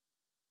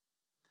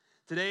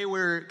Today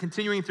we're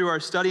continuing through our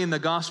study in the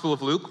Gospel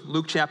of Luke,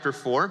 Luke chapter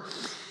 4,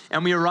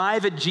 and we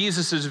arrive at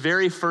Jesus'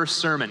 very first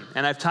sermon.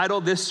 And I've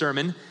titled this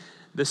sermon,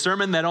 The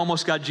Sermon That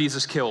Almost Got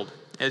Jesus Killed.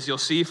 As you'll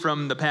see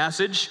from the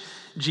passage,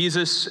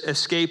 Jesus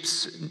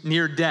escapes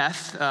near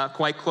death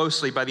quite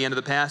closely by the end of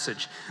the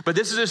passage. But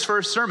this is his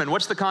first sermon.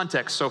 What's the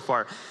context so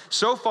far?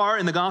 So far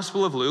in the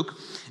Gospel of Luke,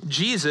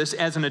 Jesus,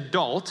 as an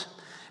adult,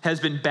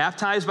 has been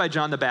baptized by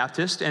John the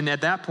Baptist, and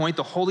at that point,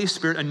 the Holy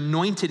Spirit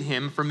anointed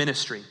him for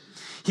ministry.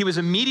 He was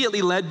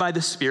immediately led by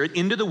the Spirit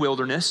into the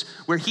wilderness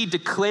where he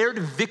declared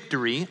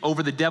victory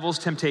over the devil's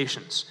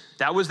temptations.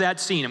 That was that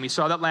scene, and we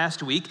saw that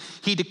last week.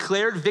 He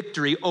declared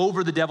victory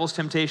over the devil's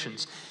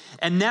temptations.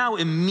 And now,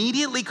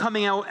 immediately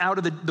coming out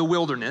of the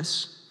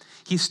wilderness,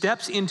 he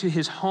steps into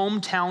his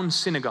hometown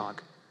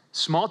synagogue,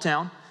 small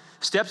town,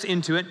 steps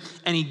into it,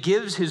 and he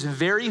gives his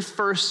very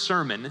first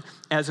sermon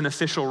as an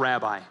official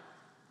rabbi.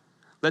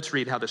 Let's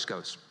read how this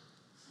goes.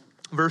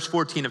 Verse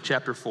 14 of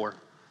chapter 4.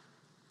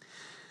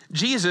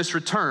 Jesus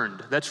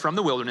returned, that's from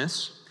the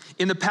wilderness,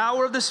 in the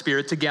power of the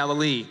Spirit to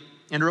Galilee,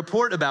 and a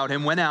report about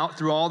him went out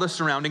through all the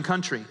surrounding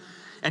country.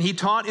 And he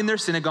taught in their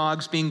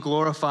synagogues, being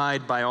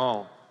glorified by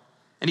all.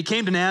 And he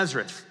came to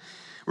Nazareth,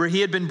 where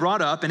he had been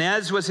brought up, and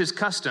as was his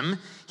custom,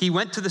 he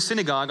went to the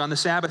synagogue on the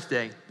Sabbath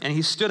day, and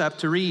he stood up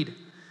to read.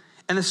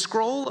 And the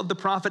scroll of the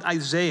prophet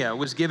Isaiah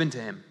was given to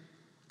him.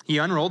 He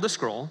unrolled the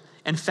scroll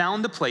and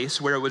found the place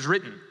where it was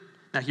written.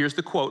 Now here's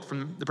the quote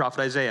from the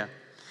prophet Isaiah.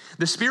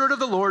 "The Spirit of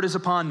the Lord is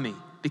upon me,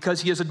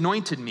 because he has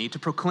anointed me to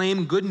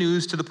proclaim good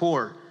news to the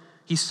poor.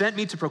 He sent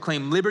me to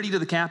proclaim liberty to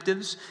the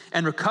captives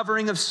and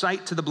recovering of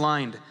sight to the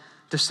blind,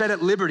 to set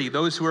at liberty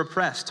those who are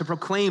oppressed, to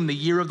proclaim the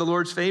year of the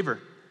Lord's favor."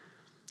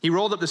 He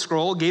rolled up the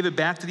scroll, gave it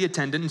back to the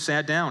attendant, and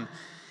sat down.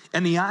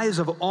 And the eyes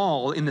of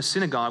all in the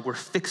synagogue were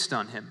fixed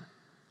on him.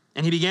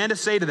 And he began to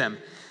say to them,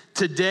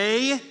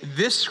 "Today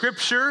this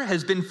scripture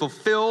has been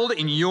fulfilled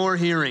in your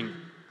hearing."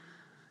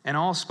 And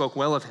all spoke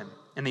well of him,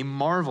 and they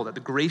marveled at the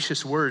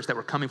gracious words that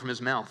were coming from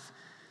his mouth.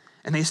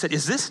 And they said,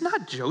 "Is this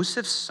not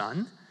Joseph's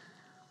son?"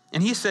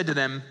 And he said to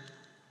them,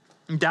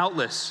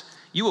 "Doubtless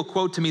you will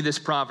quote to me this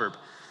proverb,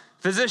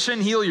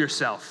 'Physician, heal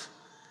yourself.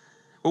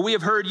 What we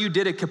have heard you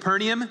did at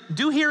Capernaum,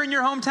 do here in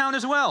your hometown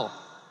as well.'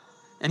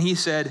 And he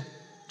said,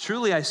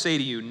 'Truly I say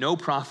to you, no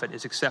prophet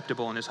is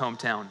acceptable in his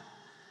hometown.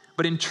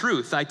 But in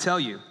truth I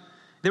tell you,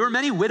 there were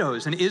many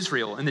widows in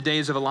Israel in the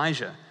days of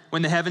Elijah,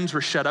 when the heavens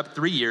were shut up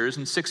 3 years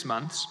and 6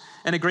 months,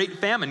 and a great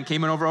famine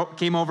came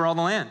over all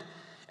the land.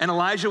 And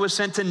Elijah was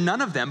sent to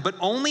none of them, but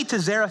only to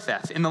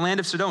Zarephath in the land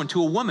of Sidon,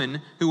 to a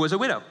woman who was a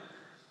widow.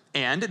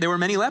 And there were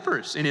many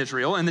lepers in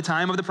Israel in the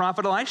time of the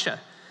prophet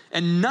Elisha,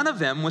 and none of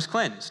them was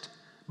cleansed,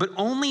 but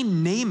only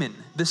Naaman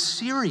the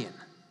Syrian."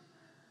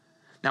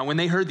 Now when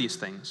they heard these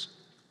things,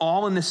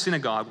 all in the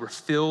synagogue were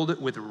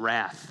filled with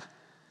wrath.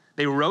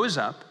 They rose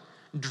up,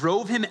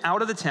 drove him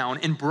out of the town,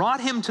 and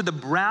brought him to the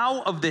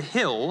brow of the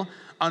hill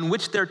on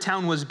which their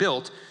town was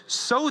built,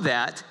 so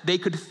that they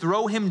could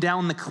throw him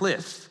down the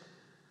cliff.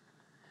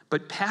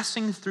 But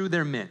passing through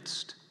their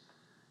midst,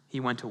 he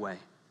went away.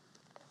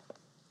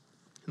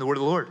 The word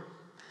of the Lord.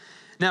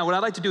 Now, what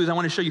I'd like to do is I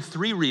want to show you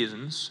 3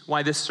 reasons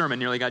why this sermon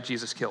nearly got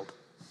Jesus killed.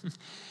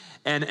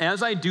 And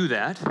as I do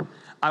that,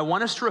 I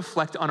want us to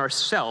reflect on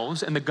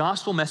ourselves and the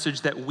gospel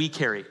message that we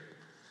carry.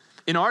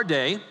 In our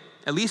day,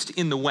 at least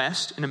in the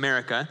West, in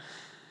America,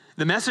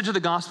 the message of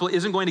the gospel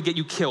isn't going to get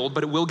you killed,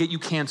 but it will get you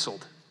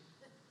canceled.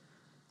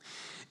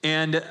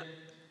 And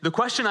the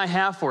question I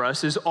have for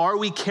us is, are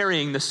we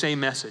carrying the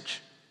same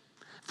message?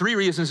 3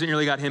 reasons it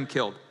nearly got him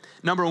killed.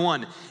 Number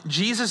 1,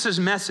 Jesus'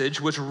 message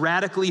was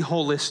radically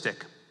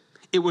holistic.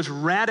 It was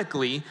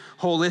radically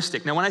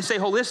holistic. Now, when I say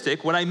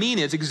holistic, what I mean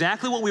is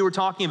exactly what we were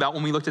talking about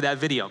when we looked at that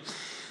video.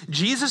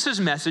 Jesus'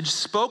 message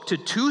spoke to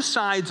 2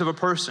 sides of a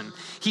person.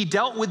 He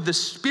dealt with the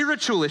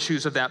spiritual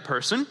issues of that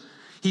person.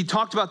 He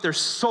talked about their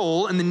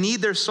soul and the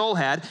need their soul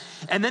had.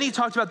 And then he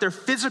talked about their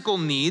physical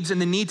needs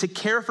and the need to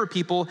care for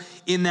people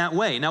in that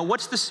way. Now,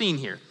 what's the scene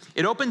here?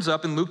 It opens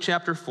up in Luke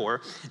chapter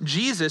 4.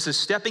 Jesus is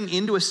stepping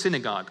into a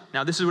synagogue.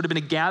 Now, this would have been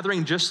a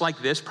gathering just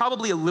like this,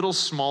 probably a little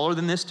smaller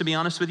than this, to be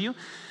honest with you.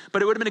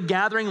 But it would have been a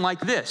gathering like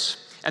this.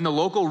 And the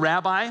local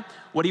rabbi,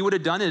 what he would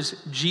have done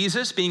is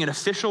Jesus, being an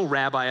official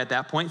rabbi at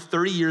that point,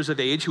 30 years of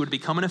age, who would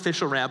become an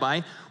official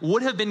rabbi,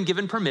 would have been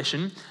given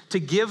permission to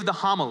give the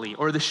homily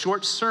or the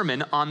short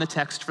sermon on the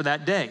text for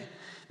that day.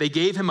 They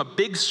gave him a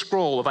big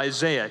scroll of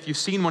Isaiah. If you've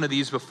seen one of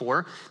these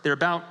before, they're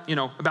about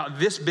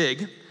this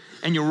big.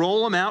 And you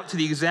roll them out to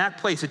the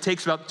exact place. It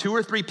takes about 2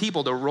 or 3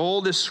 people to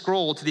roll this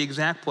scroll to the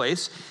exact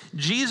place.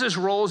 Jesus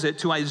rolls it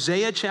to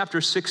Isaiah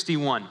chapter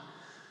 61.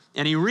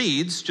 And he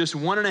reads just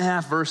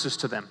 1.5 verses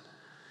to them.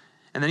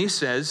 And then he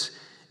says,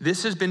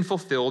 "This has been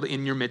fulfilled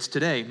in your midst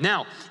today."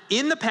 Now,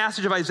 in the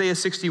passage of Isaiah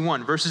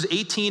 61, verses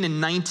 18 and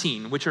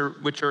 19, which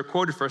are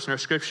quoted for us in our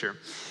scripture,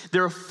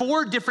 there are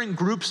 4 different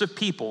groups of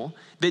people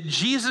that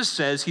Jesus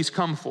says he's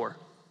come for.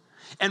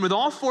 And with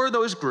all 4 of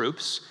those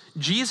groups,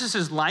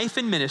 Jesus' life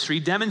and ministry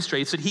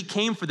demonstrates that he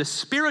came for the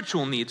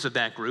spiritual needs of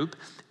that group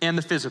and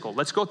the physical.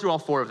 Let's go through all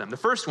 4 of them. The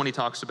first one he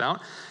talks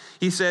about,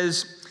 he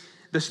says,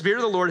 The Spirit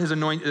of the Lord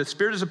the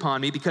Spirit is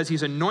upon me because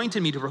he's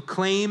anointed me to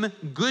proclaim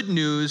good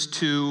news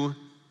to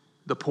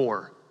the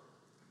poor.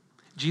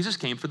 Jesus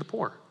came for the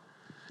poor.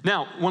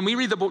 Now, when we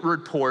read the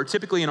word poor,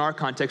 typically in our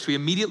context, we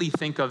immediately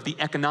think of the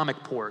economic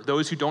poor,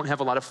 those who don't have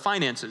a lot of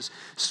finances.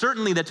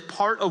 Certainly, that's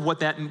part of what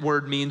that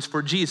word means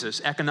for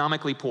Jesus,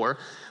 economically poor.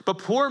 But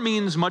poor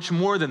means much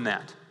more than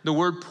that. The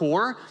word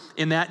poor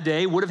in that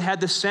day would have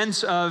had the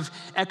sense of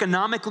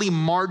economically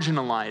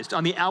marginalized,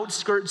 on the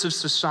outskirts of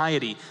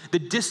society, the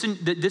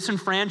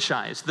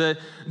disenfranchised,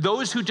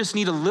 those who just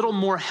need a little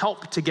more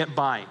help to get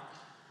by.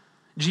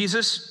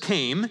 Jesus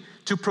came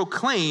to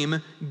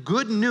proclaim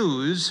good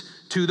news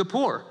to the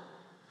poor.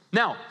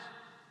 Now,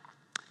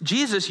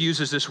 Jesus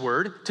uses this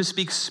word to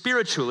speak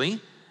spiritually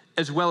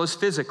as well as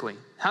physically.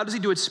 How does he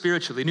do it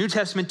spiritually? The New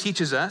Testament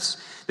teaches us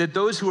that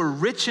those who are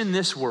rich in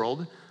this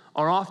world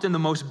are often the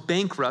most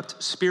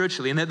bankrupt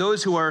spiritually, and that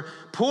those who are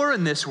poor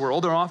in this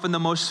world are often the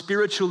most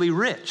spiritually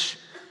rich.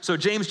 So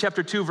James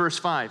chapter 2, verse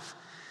 5.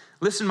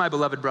 Listen, my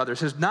beloved brothers,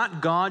 has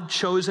not God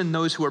chosen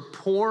those who are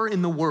poor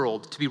in the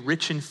world to be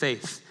rich in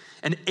faith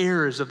and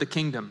heirs of the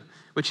kingdom,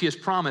 which he has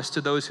promised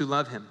to those who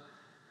love him?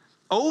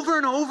 Over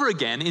and over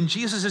again in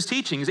Jesus'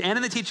 teachings and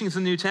in the teachings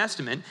of the New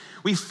Testament,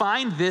 we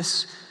find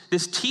this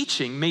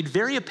teaching made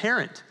very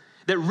apparent,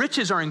 that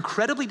riches are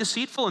incredibly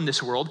deceitful in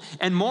this world,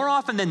 and more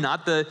often than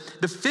not, the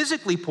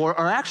physically poor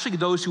are actually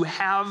those who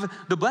have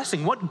the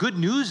blessing. What good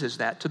news is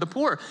that to the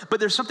poor? But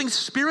there's something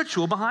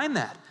spiritual behind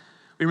that.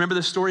 We remember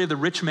the story of the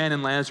rich man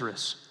and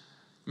Lazarus.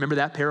 Remember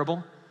that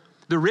parable?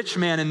 The rich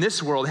man in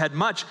this world had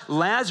much.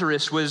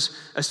 Lazarus was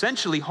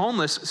essentially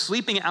homeless,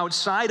 sleeping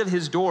outside of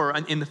his door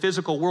in the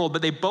physical world,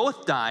 but they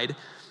both died.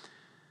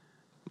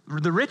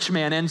 The rich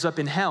man ends up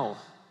in hell,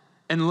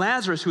 and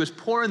Lazarus, who is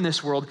poor in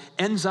this world,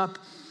 ends up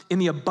in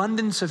the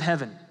abundance of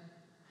heaven.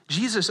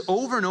 Jesus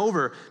over and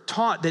over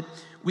taught that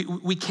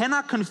we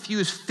cannot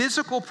confuse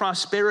physical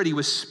prosperity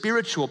with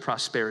spiritual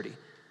prosperity,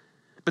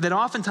 but that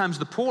oftentimes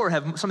the poor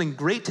have something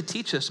great to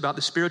teach us about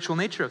the spiritual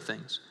nature of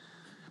things.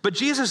 But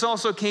Jesus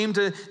also came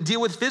to deal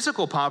with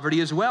physical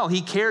poverty as well.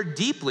 He cared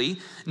deeply,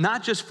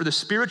 not just for the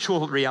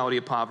spiritual reality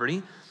of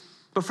poverty,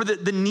 but for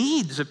the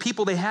needs of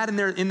people they had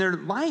in their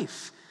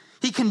life.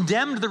 He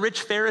condemned the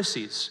rich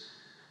Pharisees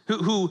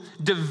who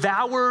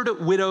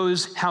devoured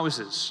widows'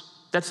 houses.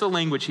 That's the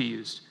language he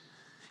used.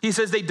 He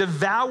says they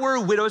devour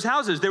widows'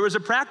 houses. There was a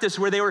practice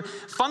where they were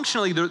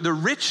functionally, the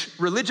rich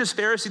religious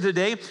Pharisees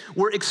today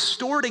were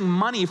extorting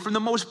money from the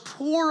most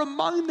poor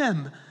among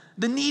them,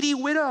 the needy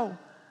widow.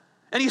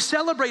 And he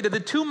celebrated the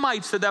 2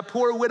 mites that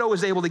poor widow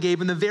was able to give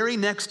in the very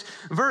next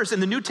verse. In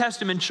the New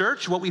Testament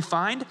church, what we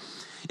find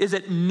is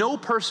that no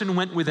person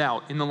went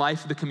without in the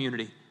life of the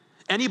community.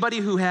 Anybody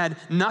who had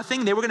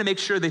nothing, they were going to make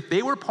sure that if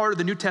they were part of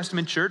the New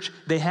Testament church,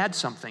 they had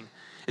something.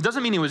 It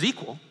doesn't mean it was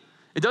equal.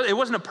 It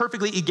wasn't a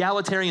perfectly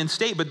egalitarian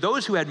state, but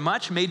those who had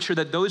much made sure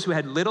that those who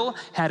had little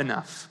had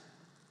enough.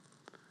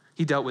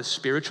 He dealt with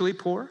spiritually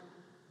poor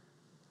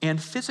and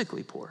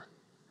physically poor.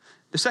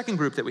 The second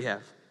group that we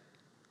have,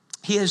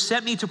 he has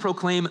sent me to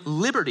proclaim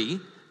liberty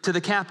to the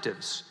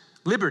captives.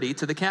 Liberty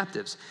to the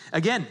captives.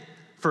 Again,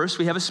 first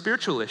we have a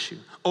spiritual issue.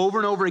 Over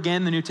and over again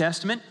in the New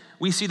Testament,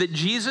 we see that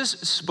Jesus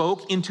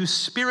spoke into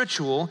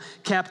spiritual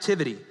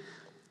captivity.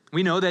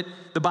 We know that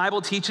the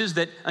Bible teaches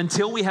that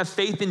until we have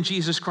faith in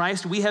Jesus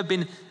Christ, we have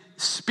been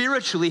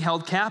spiritually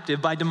held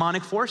captive by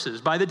demonic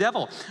forces, by the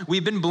devil.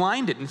 We've been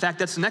blinded. In fact,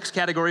 that's the next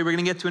category we're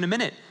going to get to in a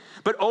minute.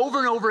 But over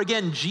and over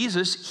again,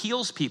 Jesus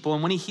heals people,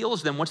 and when he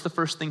heals them, what's the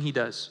first thing he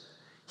does?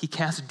 He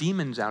casts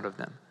demons out of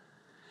them.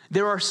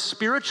 There are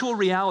spiritual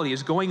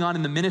realities going on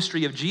in the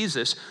ministry of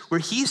Jesus where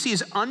he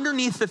sees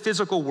underneath the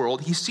physical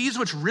world, he sees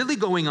what's really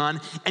going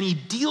on, and he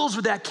deals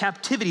with that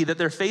captivity that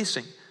they're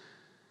facing.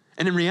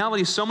 And in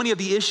reality, so many of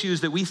the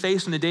issues that we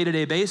face on a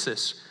day-to-day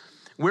basis,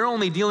 we're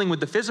only dealing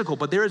with the physical,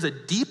 but there is a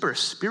deeper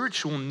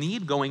spiritual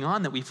need going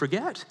on that we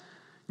forget.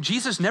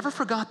 Jesus never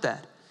forgot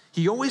that.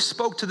 He always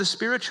spoke to the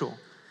spiritual.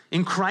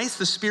 In Christ,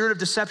 the spirit of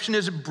deception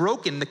is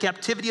broken. The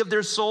captivity of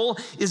their soul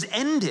is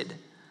ended.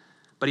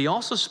 But he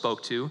also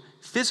spoke to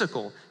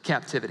physical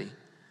captivity.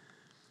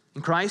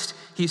 In Christ,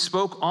 he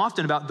spoke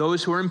often about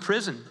those who are in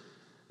prison.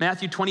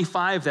 Matthew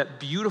 25, that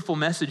beautiful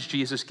message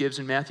Jesus gives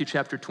in Matthew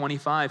chapter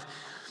 25,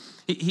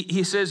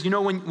 he says, you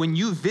know, when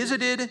you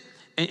visited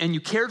and you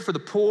cared for the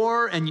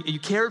poor and you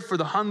cared for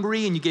the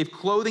hungry and you gave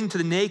clothing to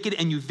the naked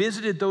and you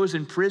visited those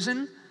in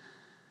prison,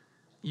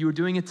 you were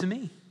doing it to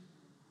me.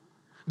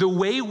 The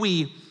way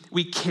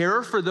we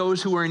care for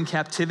those who are in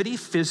captivity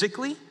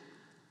physically,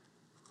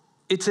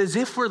 it's as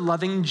if we're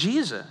loving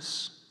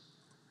Jesus.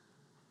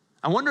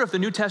 I wonder if the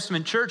New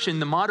Testament church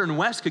in the modern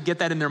West could get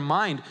that in their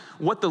mind,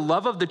 what the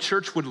love of the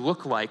church would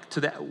look like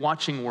to that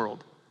watching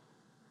world.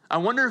 I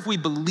wonder if we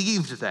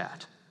believed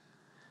that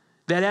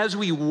as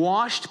we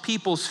washed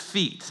people's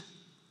feet,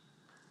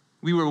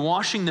 we were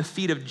washing the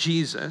feet of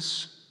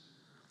Jesus,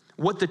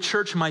 what the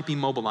church might be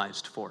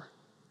mobilized for.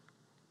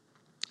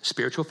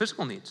 Spiritual,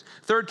 physical needs.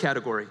 Third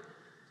category,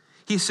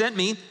 he sent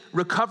me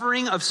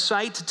recovering of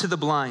sight to the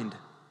blind.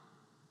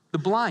 The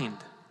blind.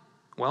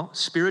 Well,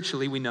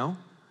 spiritually we know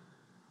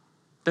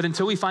That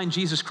until we find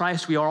Jesus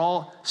Christ, we are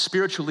all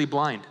spiritually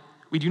blind.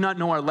 We do not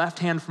know our left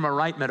hand from our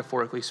right,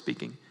 metaphorically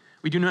speaking.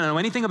 We do not know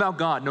anything about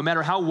God, no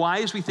matter how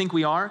wise we think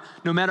we are,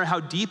 no matter how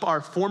deep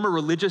our former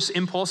religious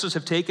impulses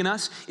have taken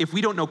us. If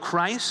we don't know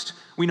Christ,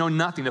 we know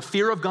nothing. The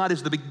fear of God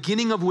is the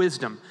beginning of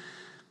wisdom.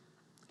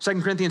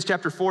 2 Corinthians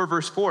chapter 4,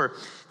 verse 4,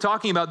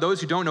 talking about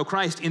those who don't know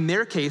Christ. In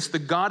their case, the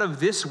God of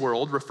this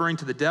world, referring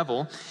to the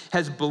devil,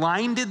 has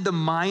blinded the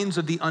minds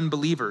of the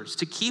unbelievers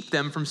to keep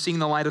them from seeing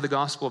the light of the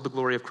gospel of the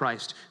glory of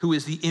Christ, who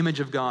is the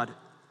image of God.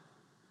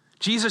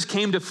 Jesus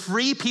came to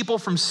free people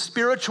from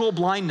spiritual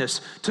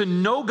blindness, to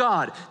know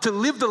God, to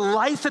live the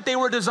life that they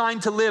were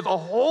designed to live, a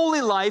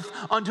holy life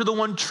unto the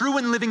one true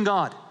and living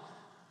God.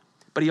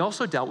 But he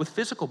also dealt with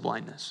physical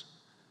blindness.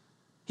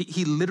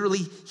 He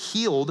literally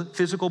healed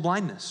physical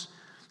blindness.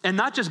 And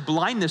not just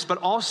blindness, but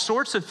all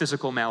sorts of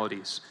physical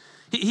maladies.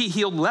 He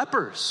healed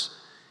lepers.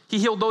 He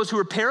healed those who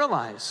were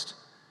paralyzed.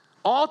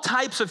 All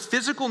types of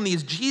physical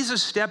needs,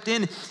 Jesus stepped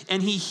in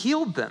and he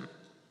healed them.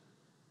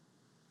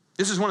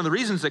 This is one of the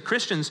reasons that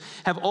Christians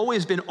have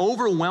always been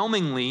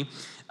overwhelmingly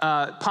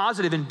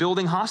positive in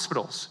building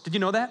hospitals. Did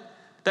you know that?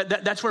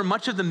 That's where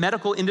much of the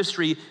medical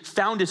industry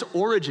found its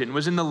origin,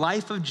 was in the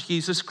life of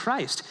Jesus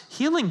Christ,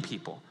 healing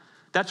people.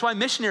 That's why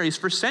missionaries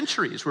for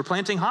centuries were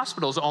planting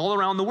hospitals all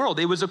around the world.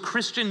 It was a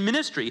Christian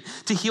ministry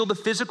to heal the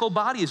physical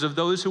bodies of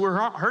those who were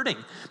hurting,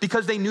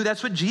 because they knew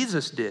that's what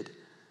Jesus did.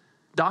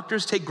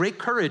 Doctors take great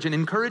courage and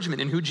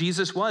encouragement in who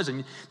Jesus was,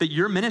 and that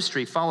your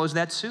ministry follows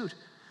that suit.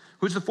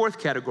 Who's the fourth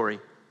category?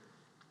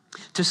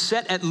 To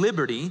set at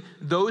liberty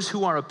those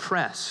who are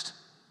oppressed.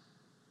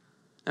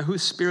 Now,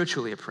 who's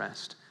spiritually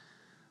oppressed?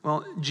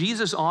 Well,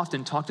 Jesus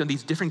often talked on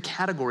these different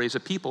categories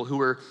of people who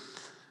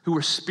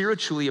were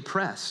spiritually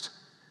oppressed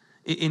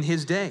in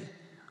his day.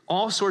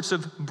 All sorts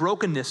of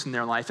brokenness in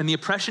their life, and the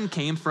oppression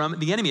came from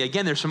the enemy.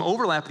 Again, there's some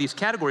overlap of these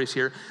categories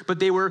here, but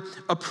they were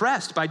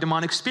oppressed by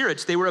demonic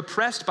spirits. They were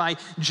oppressed by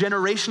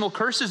generational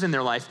curses in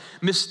their life,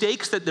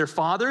 mistakes that their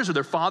fathers or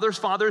their fathers'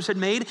 fathers had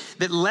made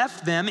that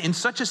left them in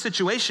such a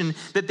situation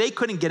that they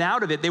couldn't get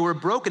out of it. They were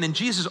broken, and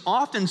Jesus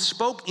often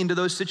spoke into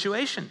those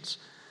situations.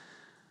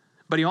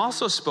 But he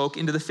also spoke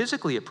into the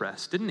physically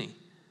oppressed, didn't he?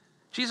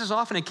 Jesus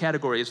often had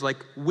categories like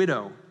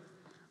widow,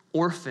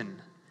 orphan,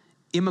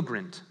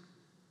 immigrant,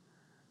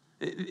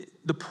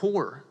 the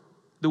poor,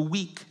 the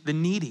weak, the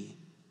needy,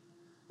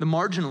 the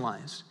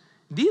marginalized.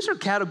 These are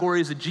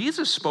categories that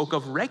Jesus spoke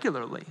of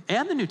regularly,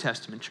 and the New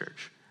Testament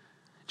church.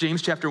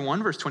 James chapter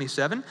 1, verse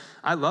 27,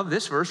 I love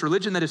this verse.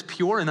 Religion that is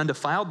pure and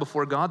undefiled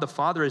before God the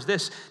Father is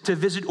this, to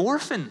visit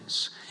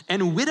orphans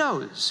and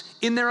widows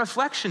in their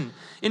affliction,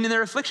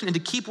 and to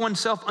keep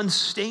oneself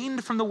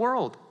unstained from the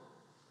world.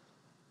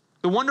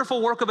 The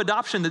wonderful work of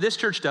adoption that this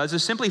church does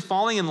is simply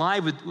falling in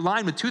line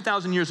with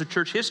 2,000 years of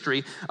church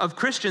history of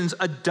Christians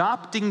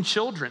adopting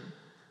children.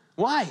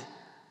 Why?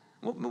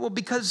 Well,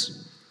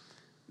 because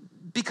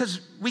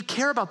we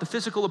care about the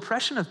physical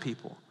oppression of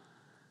people.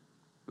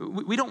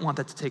 We don't want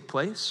that to take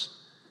place.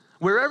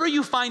 Wherever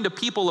you find a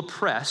people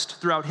oppressed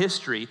throughout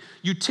history,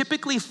 you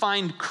typically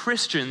find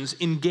Christians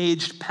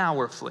engaged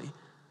powerfully.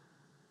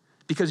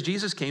 Because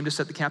Jesus came to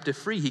set the captive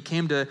free. He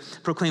came to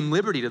proclaim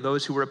liberty to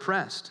those who were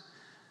oppressed.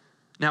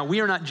 Now,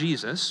 we are not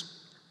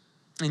Jesus,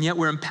 and yet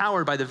we're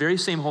empowered by the very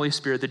same Holy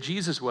Spirit that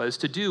Jesus was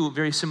to do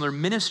very similar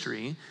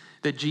ministry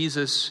that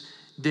Jesus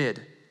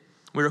did.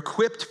 We're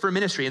equipped for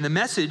ministry, and the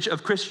message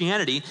of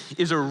Christianity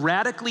is a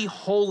radically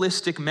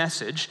holistic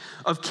message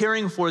of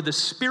caring for the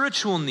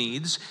spiritual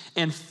needs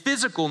and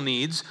physical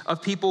needs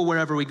of people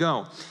wherever we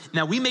go.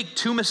 Now, we make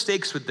two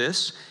mistakes with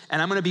this, and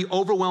I'm going to be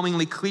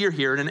overwhelmingly clear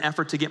here in an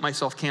effort to get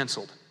myself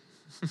canceled.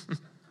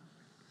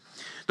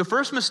 The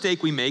first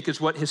mistake we make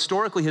is what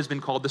historically has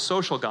been called the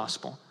social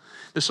gospel.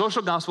 The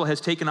social gospel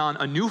has taken on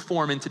a new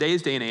form in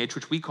today's day and age,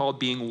 which we call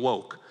being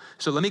woke.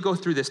 So let me go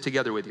through this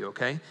together with you,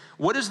 okay?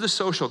 What is the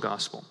social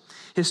gospel?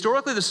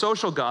 Historically, the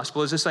social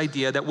gospel is this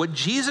idea that what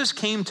Jesus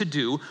came to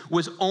do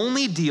was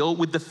only deal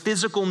with the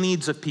physical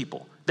needs of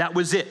people. That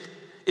was it.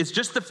 It's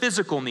just the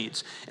physical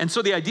needs. And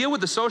so the idea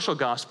with the social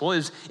gospel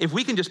is if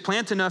we can just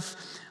plant enough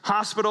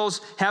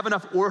hospitals, have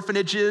enough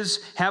orphanages,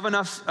 have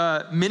enough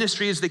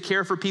ministries that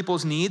care for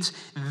people's needs,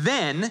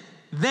 then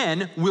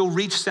we'll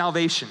reach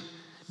salvation.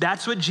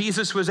 That's what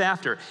Jesus was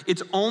after.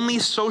 It's only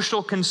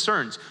social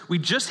concerns. We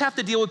just have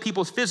to deal with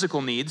people's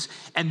physical needs,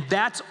 and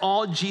that's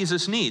all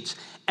Jesus needs,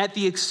 at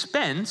the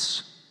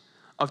expense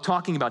of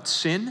talking about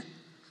sin,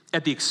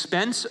 at the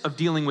expense of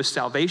dealing with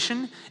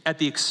salvation, at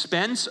the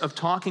expense of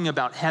talking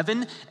about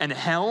heaven and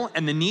hell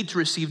and the need to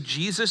receive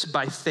Jesus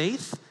by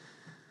faith.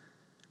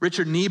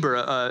 Richard Niebuhr,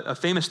 a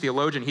famous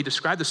theologian, he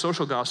described the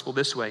social gospel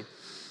this way.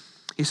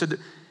 He said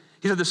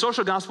the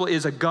social gospel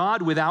is a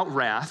God without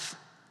wrath,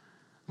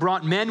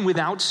 brought men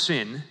without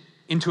sin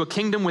into a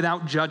kingdom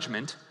without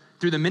judgment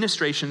through the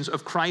ministrations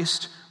of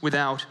Christ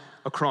without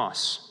a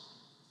cross.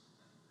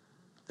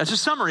 That's a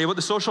summary of what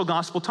the social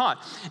gospel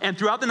taught. And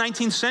throughout the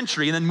 19th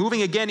century, and then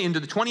moving again into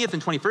the 20th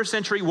and 21st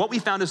century, what we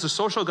found is the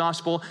social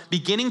gospel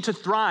beginning to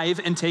thrive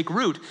and take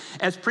root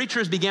as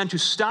preachers began to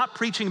stop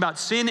preaching about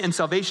sin and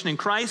salvation in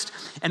Christ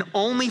and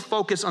only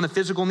focus on the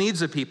physical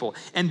needs of people.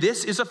 And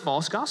this is a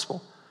false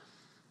gospel.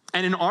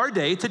 And in our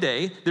day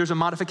today, there's a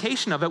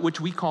modification of it, which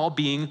we call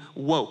being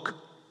woke.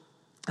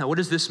 Now, what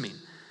does this mean,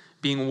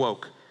 being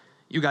woke?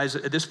 You guys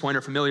at this point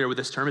are familiar with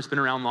this term. It's been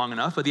around long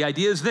enough. But the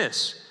idea is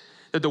this,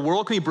 that the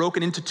world can be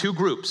broken into two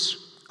groups,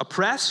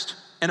 oppressed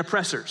and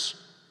oppressors.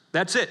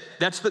 That's it.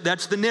 That's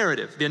the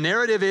narrative. The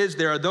narrative is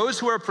there are those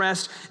who are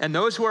oppressed and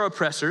those who are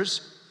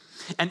oppressors.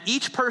 And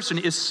each person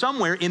is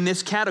somewhere in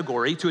this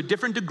category to a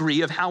different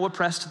degree of how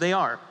oppressed they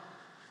are.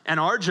 And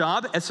our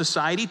job as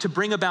society to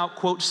bring about,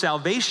 quote,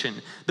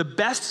 salvation, the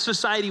best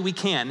society we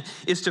can,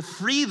 is to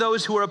free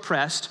those who are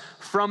oppressed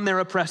from their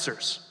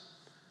oppressors.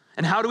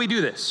 And how do we do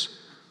this?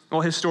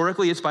 Well,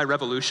 historically, it's by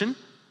revolution,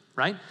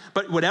 right?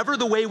 But whatever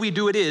the way we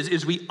do it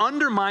is we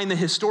undermine the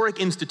historic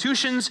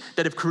institutions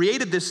that have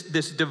created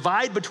this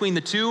divide between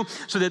the two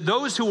so that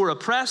those who were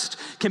oppressed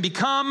can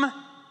become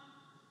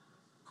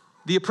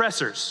the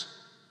oppressors.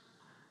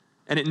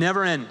 And it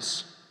never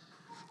ends.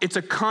 It's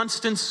a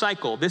constant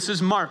cycle. This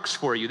is Marx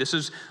for you. This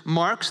is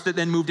Marx that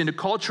then moved into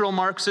cultural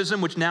Marxism,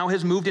 which now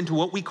has moved into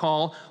what we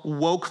call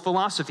woke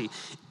philosophy.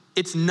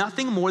 It's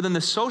nothing more than the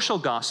social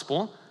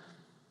gospel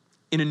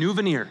in a new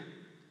veneer.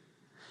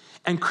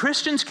 And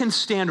Christians can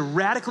stand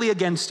radically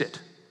against it.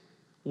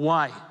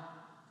 Why?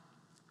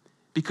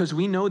 Because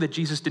we know that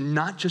Jesus did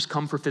not just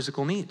come for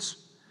physical needs.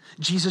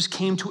 Jesus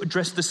came to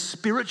address the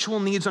spiritual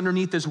needs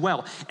underneath as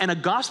well. And a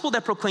gospel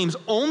that proclaims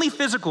only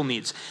physical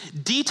needs,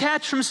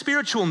 detached from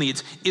spiritual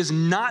needs, is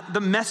not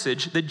the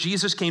message that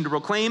Jesus came to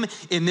proclaim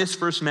in this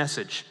first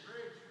message.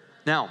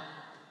 Now,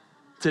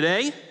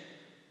 today,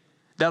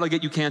 that'll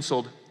get you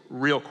canceled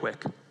real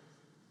quick.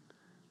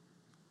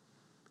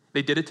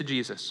 They did it to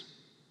Jesus.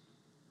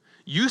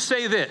 You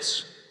say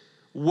this,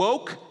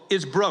 woke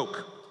is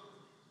broke,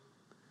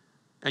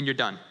 and you're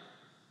done.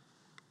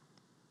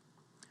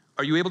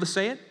 Are you able to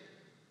say it?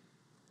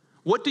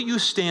 What do you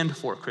stand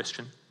for,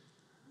 Christian?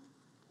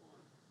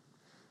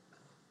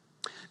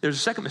 There's a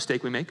second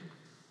mistake we make.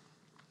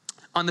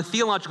 On the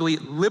theologically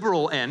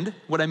liberal end,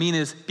 what I mean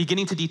is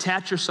beginning to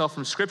detach yourself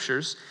from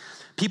scriptures,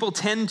 people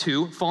tend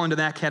to fall into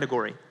that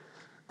category.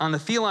 On the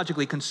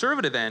theologically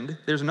conservative end,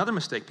 there's another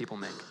mistake people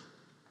make.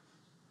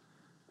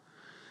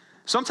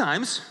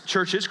 Sometimes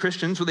churches,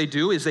 Christians, what they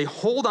do is they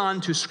hold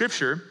on to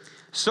scripture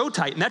so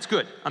tight, and that's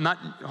good.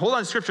 Hold on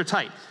to scripture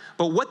tight.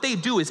 But what they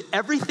do is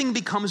everything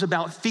becomes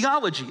about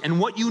theology and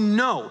what you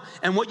know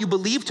and what you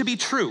believe to be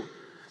true,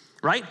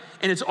 right?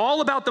 And it's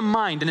all about the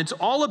mind, and it's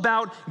all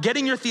about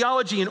getting your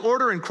theology in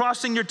order and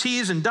crossing your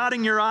T's and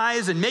dotting your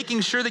I's and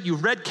making sure that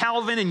you've read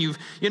Calvin and you've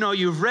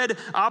read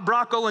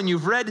Abrachel and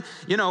you've read,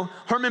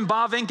 Herman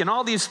Bavinck and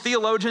all these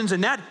theologians,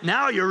 and that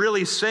now you're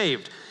really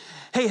saved.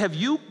 Hey, have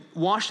you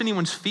washed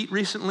anyone's feet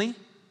recently,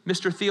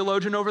 Mr.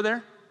 Theologian over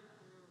there?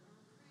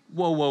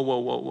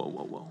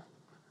 Whoa.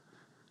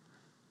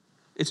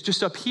 It's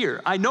just up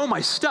here. I know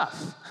my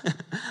stuff.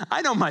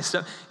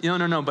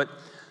 No.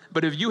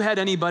 But have you had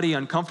anybody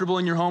uncomfortable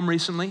in your home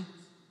recently?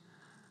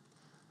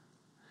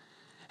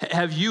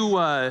 Have you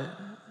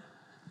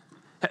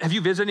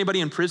visited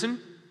anybody in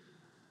prison?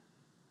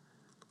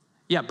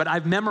 Yeah, but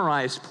I've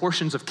memorized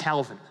portions of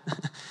Calvin.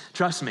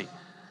 Trust me,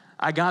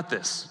 I got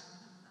this.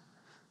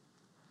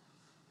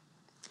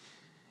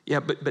 Yeah,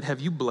 but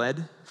have you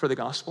bled for the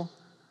gospel?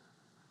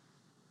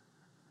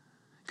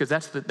 Because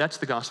that's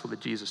the gospel that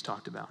Jesus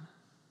talked about.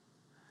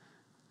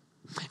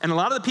 And a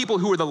lot of the people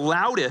who are the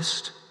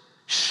loudest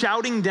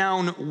shouting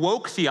down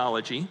woke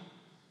theology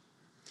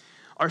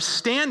are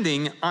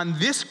standing on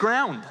this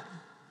ground.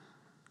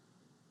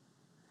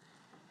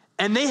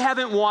 And they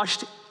haven't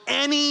washed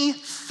any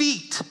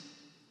feet.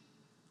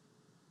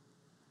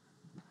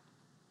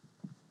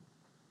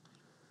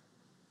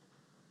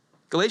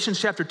 Galatians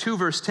chapter 2,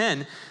 verse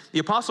 10, the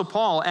Apostle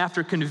Paul,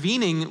 after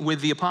convening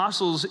with the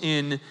apostles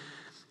in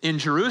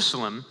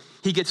Jerusalem,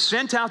 he gets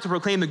sent out to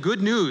proclaim the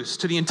good news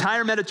to the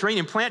entire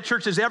Mediterranean, plant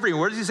churches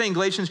everywhere. What does he say in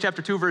Galatians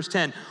chapter 2, verse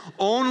 10?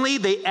 Only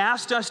they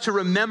asked us to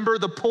remember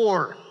the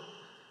poor.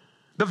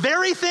 The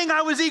very thing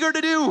I was eager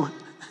to do.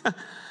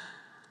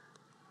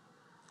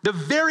 The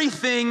very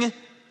thing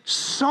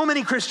so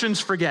many Christians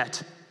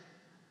forget.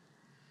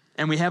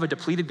 And we have a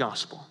depleted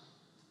gospel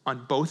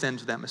on both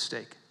ends of that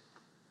mistake.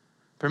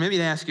 Permit me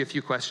to ask you a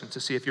few questions to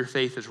see if your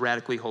faith is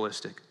radically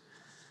holistic.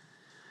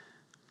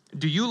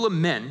 Do you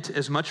lament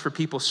as much for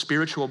people's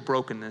spiritual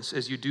brokenness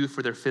as you do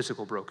for their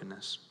physical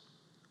brokenness?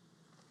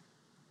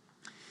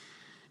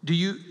 Are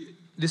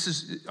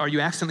you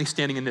accidentally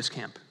standing in this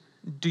camp?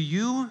 Do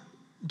you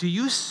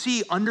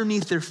see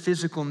underneath their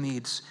physical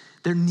needs,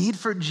 their need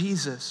for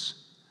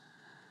Jesus?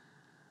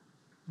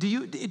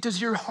 Does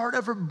your heart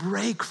ever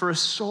break for a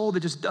soul that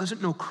just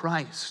doesn't know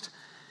Christ?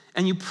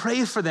 And you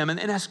pray for them and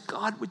ask,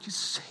 God, would you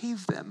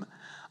save them?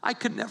 I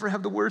could never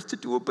have the words to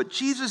do it, but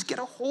Jesus, get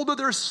a hold of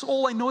their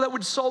soul. I know that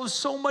would solve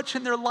so much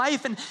in their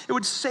life and it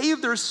would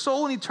save their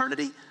soul in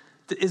eternity.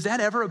 Is that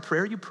ever a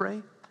prayer you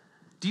pray?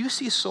 Do you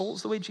see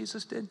souls the way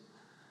Jesus did?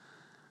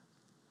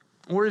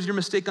 Or is your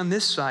mistake on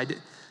this side?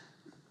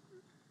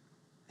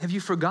 Have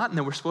you forgotten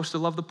that we're supposed to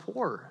love the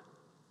poor?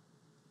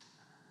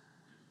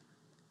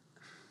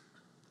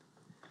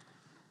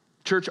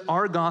 Church,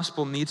 our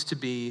gospel needs to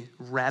be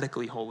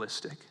radically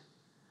holistic.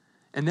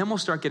 And then we'll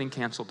start getting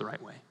canceled the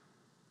right way.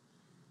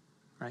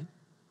 Right?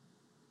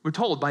 We're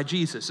told by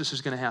Jesus this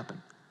is going to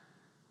happen.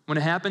 When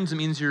it happens, it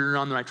means you're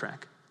on the right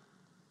track.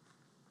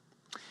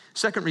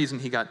 Second reason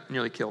he got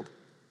nearly killed.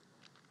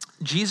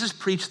 Jesus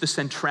preached the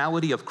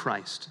centrality of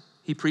Christ.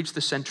 He preached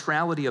the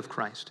centrality of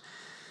Christ.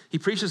 He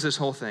preaches this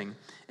whole thing,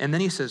 and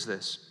then he says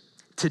this,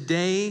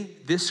 today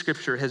this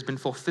scripture has been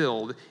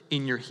fulfilled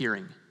in your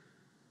hearing.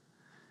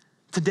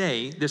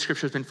 Today, this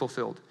scripture has been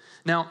fulfilled.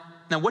 Now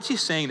what's he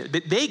saying?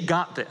 They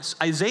got this.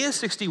 Isaiah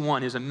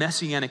 61 is a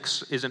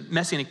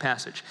messianic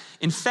passage.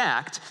 In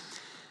fact,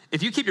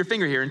 if you keep your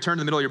finger here and turn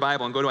to the middle of your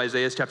Bible and go to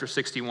Isaiah chapter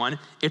 61,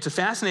 it's a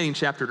fascinating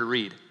chapter to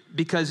read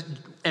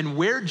and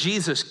where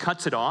Jesus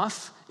cuts it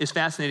off is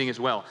fascinating as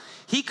well.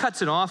 He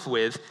cuts it off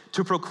with,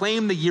 to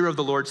proclaim the year of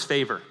the Lord's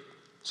favor.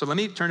 So let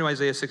me turn to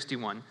Isaiah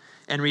 61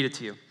 and read it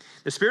to you.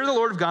 The Spirit of the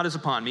Lord of God is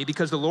upon me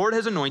because the Lord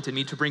has anointed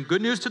me to bring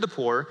good news to the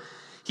poor.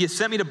 He has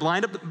sent me to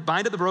bind up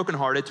the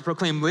brokenhearted, to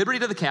proclaim liberty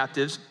to the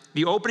captives,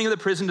 the opening of the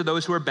prison to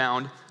those who are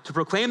bound, to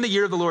proclaim the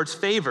year of the Lord's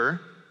favor,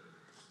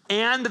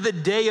 and the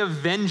day of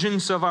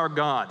vengeance of our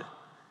God,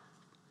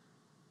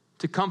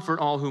 to comfort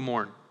all who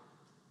mourn.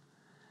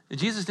 And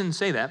Jesus didn't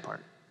say that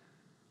part.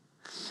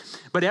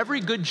 But every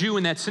good Jew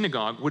in that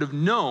synagogue would have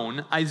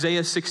known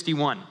Isaiah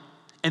 61.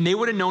 And they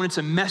would have known it's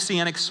a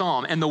messianic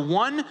psalm. And the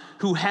one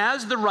who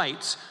has the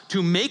rights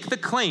to make the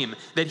claim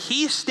that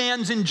he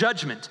stands in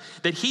judgment,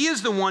 that he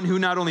is the one who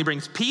not only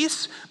brings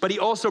peace, but he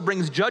also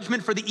brings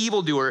judgment for the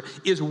evildoer,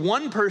 is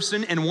one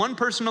person and one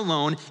person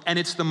alone, and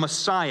it's the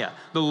Messiah,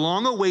 the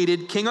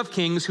long-awaited King of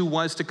Kings who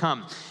was to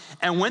come.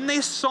 And when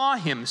they saw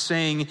him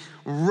saying,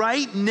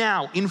 right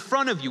now, in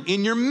front of you,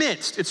 in your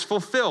midst, it's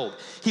fulfilled,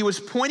 he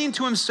was pointing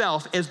to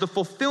himself as the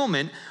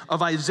fulfillment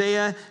of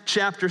Isaiah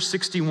chapter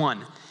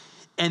 61.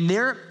 And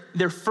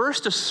their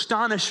first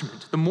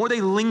astonishment, the more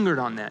they lingered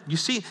on that, you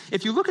see,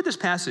 if you look at this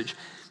passage,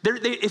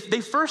 if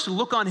they first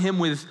look on him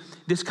with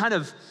this kind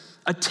of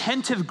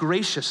attentive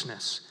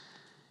graciousness,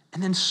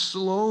 and then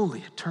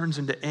slowly it turns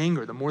into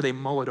anger the more they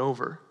mull it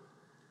over.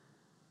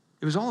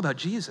 It was all about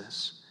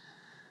Jesus.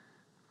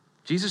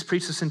 Jesus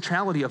preached the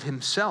centrality of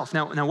himself.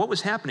 Now what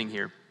was happening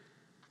here?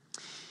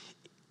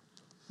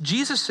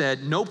 Jesus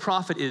said no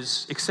prophet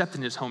is accepted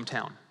in his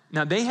hometown.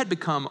 Now they had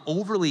become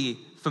overly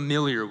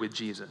familiar with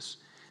Jesus.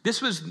 This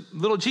was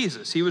little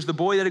Jesus. He was the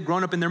boy that had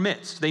grown up in their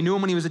midst. They knew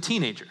him when he was a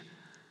teenager.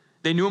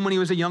 They knew him when he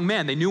was a young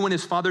man. They knew when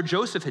his father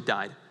Joseph had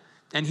died.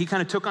 And he kind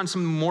of took on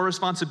some more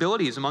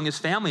responsibilities among his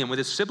family and with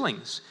his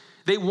siblings.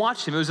 They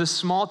watched him. It was a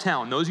small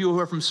town. Those of you who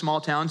are from small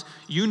towns,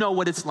 you know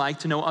what it's like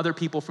to know other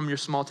people from your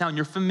small town.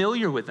 You're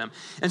familiar with them.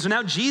 And so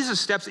now Jesus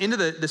steps into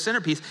the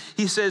centerpiece.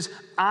 He says,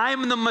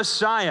 I'm the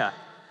Messiah.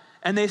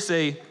 And they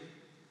say,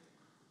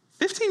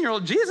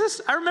 15-year-old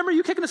Jesus? I remember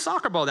you kicking a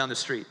soccer ball down the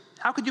street.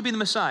 How could you be the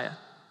Messiah?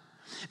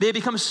 They had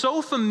become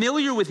so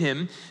familiar with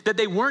him that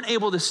they weren't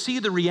able to see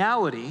the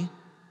reality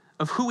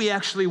of who he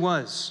actually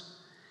was.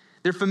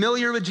 Their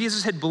familiarity with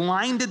Jesus had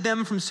blinded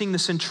them from seeing the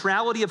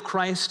centrality of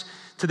Christ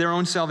to their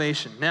own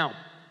salvation. Now,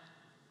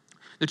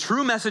 the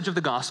true message of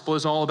the gospel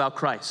is all about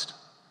Christ.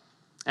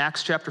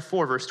 Acts chapter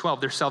 4, verse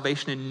 12, there's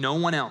salvation in no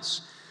one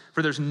else,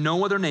 for there's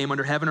no other name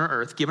under heaven or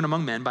earth given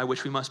among men by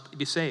which we must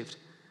be saved.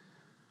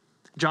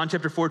 John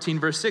chapter 14,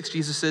 verse 6,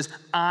 Jesus says,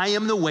 I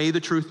am the way, the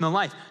truth, and the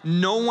life.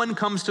 No one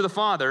comes to the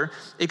Father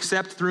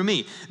except through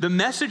me. The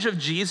message of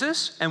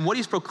Jesus and what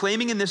he's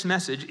proclaiming in this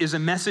message is a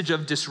message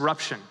of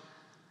disruption.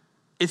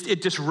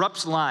 It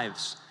disrupts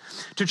lives.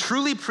 To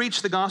truly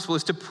preach the gospel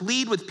is to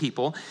plead with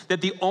people that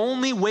the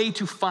only way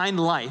to find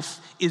life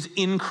is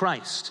in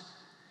Christ.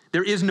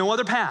 There is no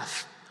other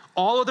path.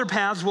 All other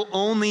paths will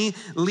only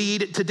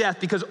lead to death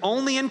because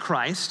only in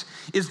Christ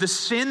is the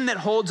sin that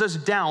holds us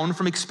down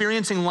from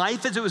experiencing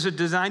life as it was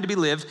designed to be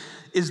lived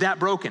is that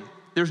broken.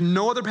 There's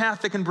no other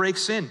path that can break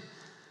sin.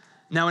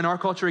 Now in our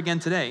culture again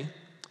today,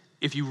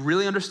 if you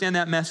really understand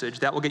that message,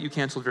 that will get you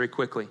canceled very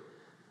quickly.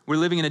 We're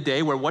living in a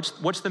day where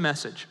what's the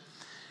message?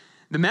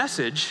 The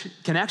message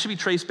can actually be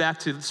traced back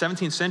to the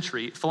 17th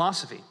century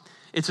philosophy.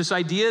 It's this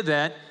idea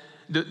that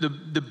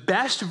the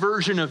best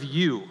version of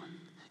you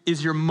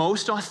is your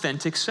most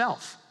authentic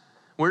self.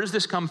 Where does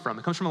this come from?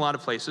 It comes from a lot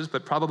of places,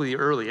 but probably the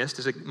earliest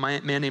is a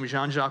man named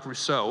Jean-Jacques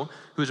Rousseau,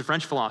 who was a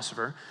French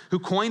philosopher, who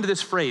coined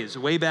this phrase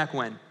way back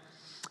when.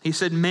 He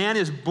said, man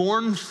is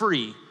born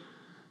free,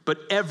 but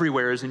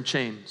everywhere is in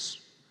chains.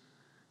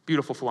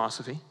 Beautiful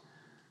philosophy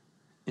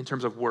in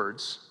terms of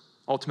words,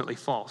 ultimately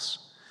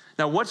false.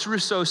 Now, what's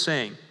Rousseau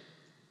saying?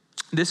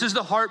 This is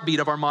the heartbeat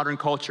of our modern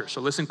culture,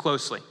 so listen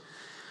closely.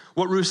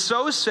 What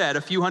Rousseau said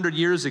a few hundred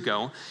years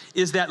ago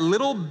is that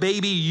little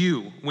baby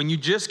you, when you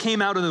just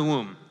came out of the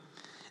womb,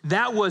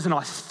 That was an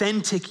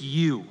authentic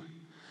you.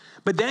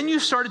 But then you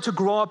started to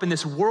grow up in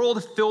this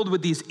world filled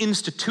with these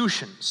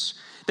institutions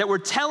that were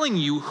telling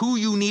you who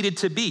you needed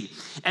to be.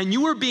 And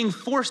you were being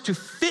forced to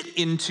fit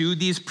into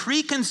these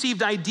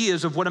preconceived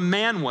ideas of what a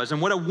man was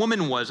and what a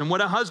woman was and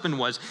what a husband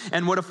was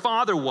and what a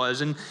father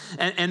was and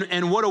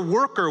what a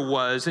worker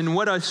was and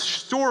what a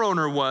store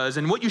owner was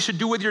and what you should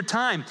do with your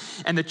time.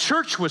 And the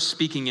church was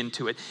speaking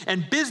into it,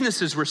 and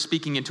businesses were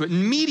speaking into it,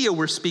 and media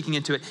were speaking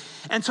into it.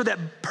 And so that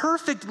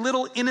perfect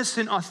little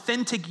innocent,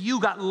 authentic you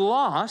got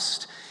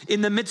lost in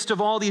the midst of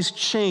all these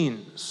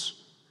chains.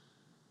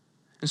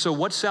 And so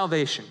what's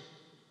salvation?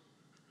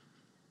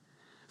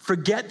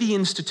 Forget the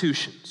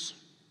institutions.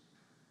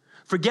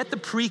 Forget the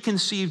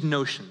preconceived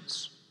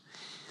notions.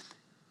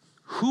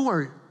 Who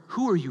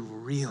are you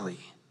really?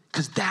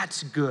 Because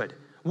that's good.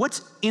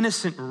 What's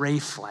innocent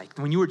Raef like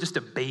when you were just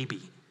a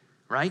baby,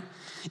 right?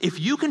 If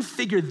you can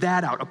figure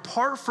that out,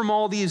 apart from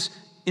all these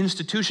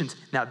institutions,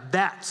 now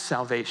that's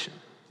salvation,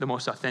 the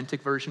most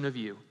authentic version of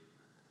you.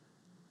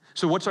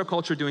 So what's our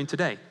culture doing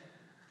today?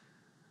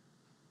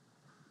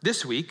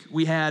 This week,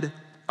 we had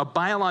a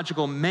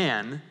biological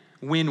man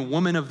win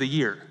Woman of the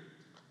Year.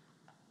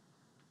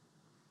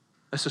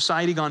 A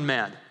society gone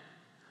mad.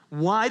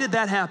 Why did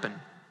that happen?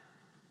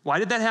 Why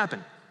did that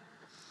happen?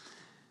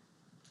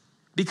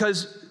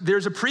 Because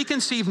there's a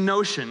preconceived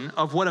notion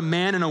of what a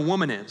man and a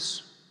woman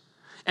is.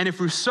 And if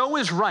Rousseau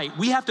is right,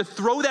 we have to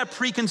throw that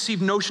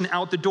preconceived notion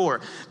out the door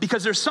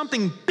because there's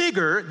something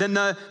bigger than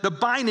the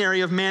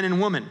binary of man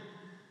and woman.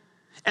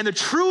 And the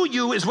true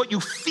you is what you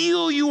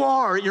feel you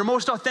are, your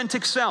most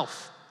authentic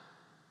self.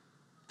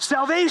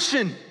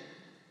 Salvation.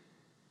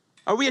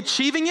 Are we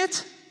achieving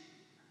it?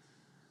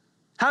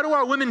 How do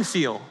our women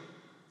feel?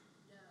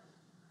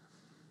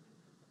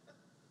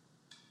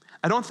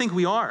 I don't think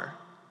we are.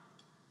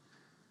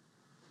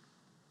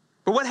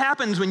 But what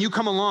happens when you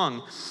come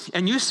along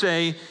and you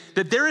say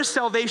that there is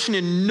salvation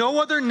in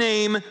no other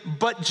name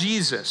but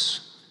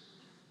Jesus?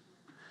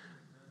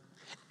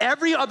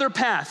 Every other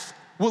path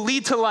will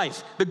lead to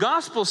life. The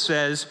gospel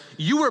says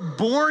you were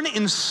born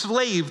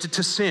enslaved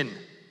to sin.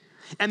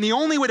 And the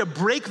only way to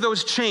break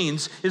those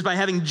chains is by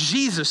having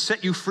Jesus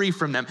set you free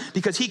from them,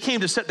 because he came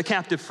to set the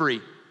captive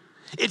free.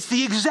 It's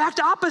the exact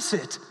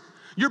opposite.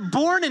 You're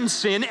born in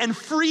sin and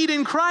freed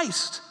in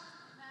Christ.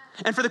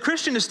 And for the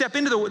Christian to step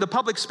into the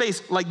public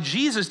space like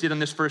Jesus did on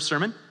this first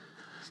sermon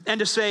and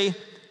to say,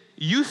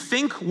 you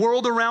think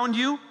world around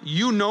you,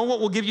 you know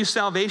what will give you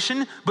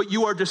salvation, but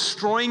you are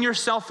destroying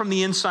yourself from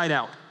the inside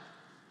out.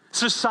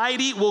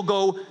 Society will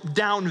go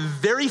down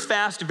very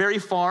fast, very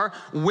far.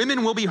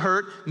 Women will be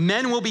hurt.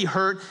 Men will be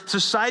hurt.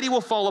 Society will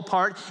fall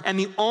apart. And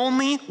the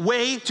only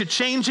way to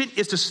change it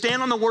is to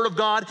stand on the word of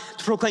God,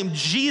 to proclaim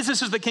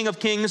Jesus is the King of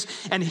Kings,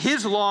 and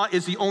his law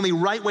is the only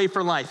right way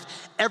for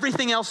life.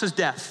 Everything else is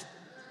death.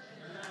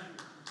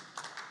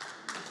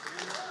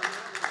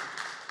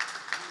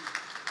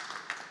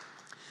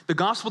 The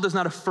gospel does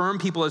not affirm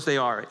people as they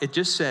are. It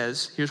just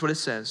says, here's what it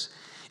says.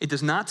 It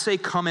does not say,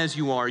 come as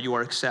you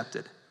are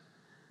accepted.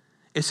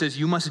 It says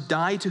you must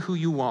die to who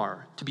you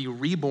are to be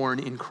reborn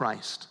in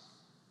Christ.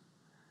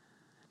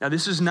 Now,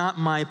 this is not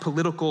my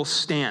political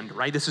stand,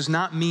 right? This is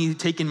not me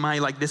taking my,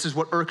 this is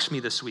what irks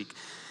me this week.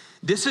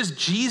 This is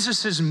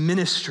Jesus's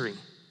ministry.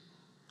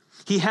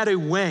 He had a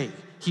way.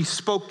 He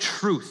spoke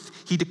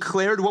truth. He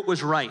declared what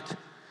was right.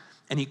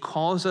 And he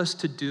calls us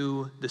to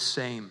do the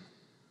same.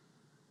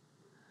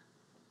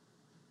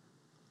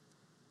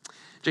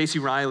 J.C.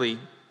 Riley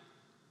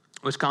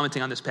was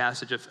commenting on this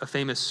passage, a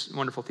famous,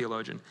 wonderful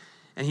theologian.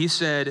 And he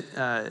said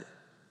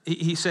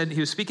he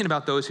was speaking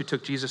about those who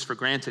took Jesus for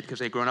granted because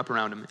they'd grown up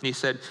around him. And he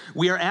said,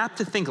 we are apt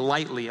to think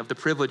lightly of the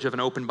privilege of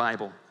an open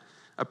Bible,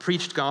 a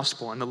preached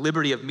gospel, and the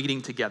liberty of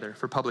meeting together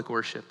for public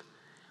worship.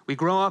 We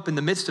grow up in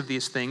the midst of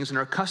these things and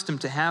are accustomed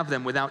to have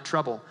them without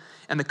trouble.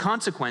 And the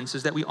consequence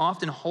is that we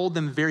often hold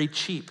them very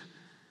cheap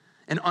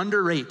and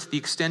underrate the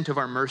extent of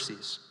our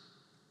mercies.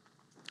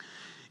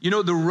 You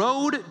know, the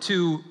road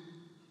to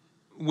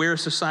where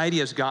society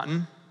has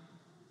gotten,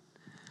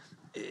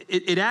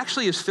 it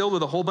actually is filled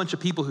with a whole bunch of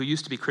people who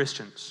used to be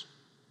Christians.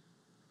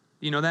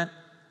 You know that?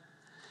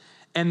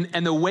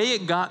 And the way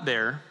it got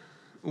there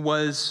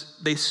was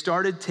they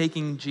started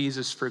taking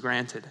Jesus for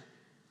granted,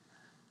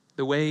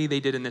 the way they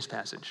did in this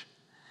passage.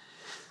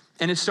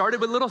 And it started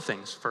with little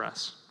things for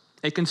us.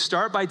 It can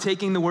start by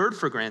taking the word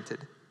for granted.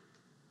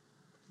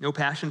 No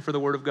passion for the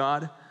word of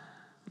God,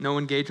 no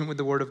engagement with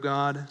the word of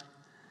God,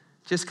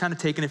 just kind of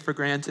taking it for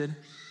granted.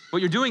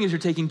 What you're doing is you're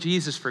taking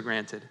Jesus for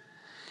granted.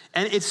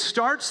 And it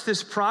starts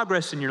this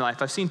progress in your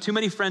life. I've seen too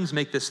many friends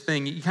make this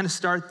thing. You kind of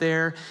start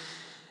there,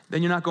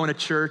 then you're not going to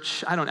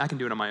church. I can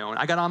do it on my own.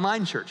 I got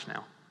online church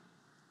now,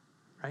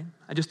 right?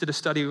 I just did a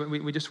study.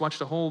 We just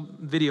watched a whole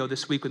video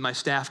this week with my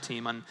staff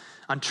team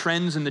on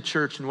trends in the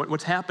church and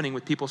what's happening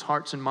with people's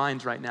hearts and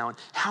minds right now. And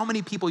how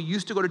many people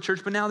used to go to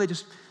church, but now they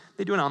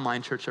do an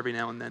online church every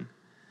now and then.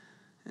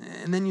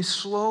 And then you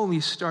slowly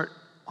start,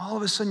 all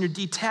of a sudden you're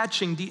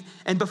detaching.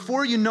 And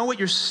before you know it,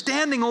 you're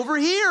standing over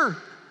here.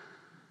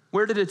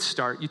 Where did it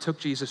start? You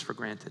took Jesus for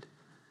granted.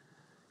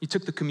 You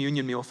took the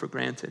communion meal for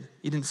granted.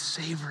 You didn't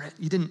savor it.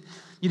 You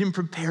didn't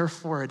prepare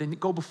for it and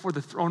go before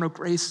the throne of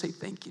grace, say,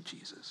 thank you,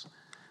 Jesus.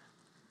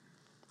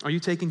 Are you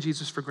taking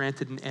Jesus for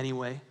granted in any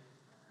way?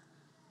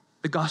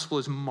 The gospel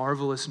is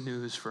marvelous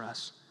news for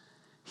us.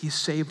 He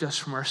saved us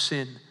from our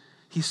sin.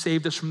 He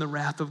saved us from the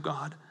wrath of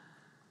God.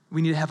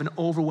 We need to have an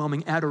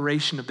overwhelming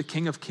adoration of the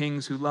King of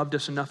Kings who loved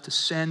us enough to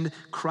send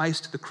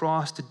Christ to the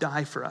cross to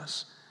die for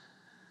us.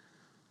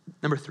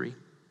 Number 3.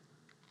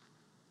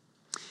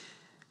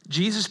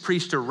 Jesus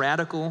preached a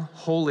radical,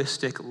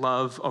 holistic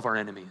love of our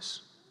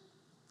enemies.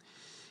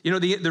 You know,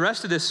 the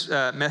rest of this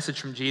message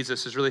from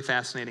Jesus is really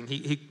fascinating.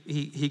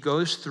 He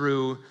goes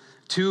through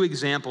 2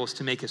 examples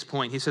to make his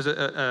point. He says,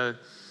 a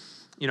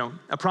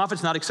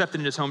prophet's not accepted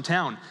in his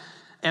hometown.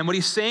 And what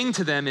he's saying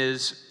to them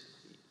is,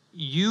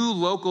 you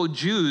local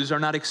Jews are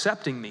not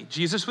accepting me.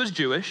 Jesus was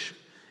Jewish,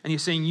 and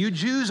he's saying, you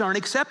Jews aren't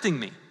accepting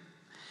me.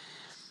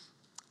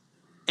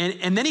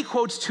 And then he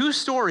quotes 2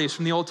 stories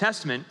from the Old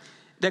Testament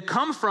that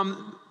come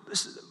from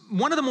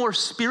one of the more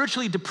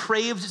spiritually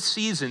depraved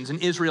seasons in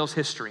Israel's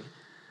history.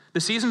 The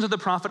seasons of the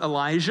prophet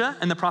Elijah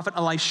and the prophet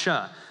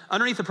Elisha.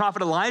 Underneath the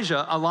prophet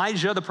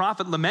Elijah, the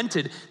prophet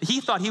lamented. He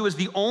thought he was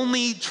the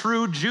only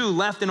true Jew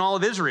left in all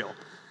of Israel.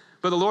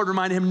 But the Lord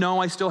reminded him, no,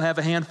 I still have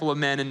a handful of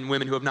men and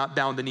women who have not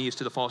bound the knees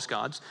to the false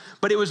gods.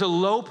 But it was a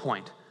low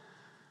point.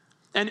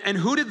 And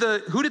who did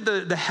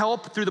the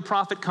help through the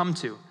prophet come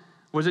to?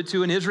 Was it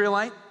to an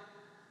Israelite?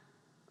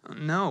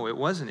 No, it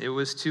wasn't. It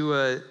was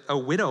to a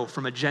widow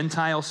from a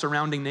Gentile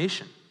surrounding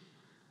nation.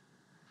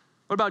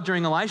 What about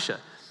during Elisha?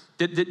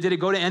 Did it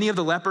go to any of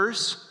the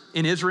lepers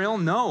in Israel?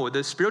 No,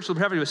 the spiritual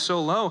depravity was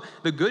so low.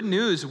 The good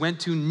news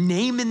went to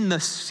Naaman the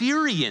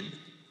Syrian,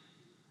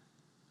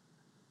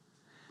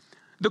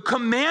 the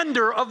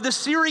commander of the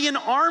Syrian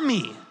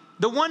army,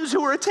 the ones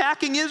who were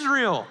attacking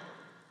Israel,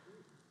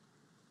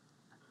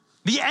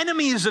 the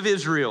enemies of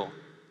Israel.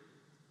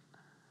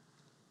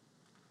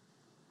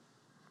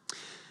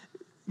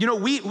 You know,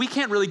 we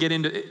can't really get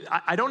into,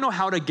 I don't know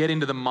how to get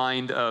into the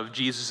mind of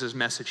Jesus'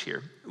 message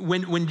here.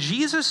 When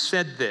Jesus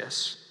said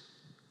this,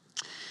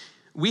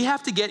 we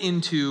have to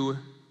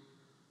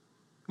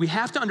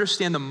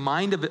understand the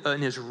mind of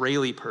an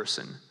Israeli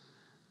person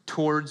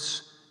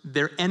towards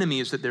their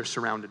enemies that they're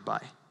surrounded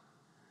by.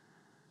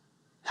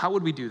 How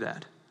would we do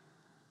that?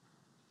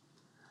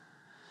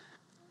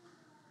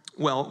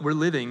 Well, we're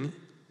living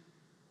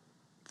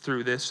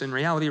through this in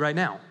reality right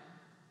now.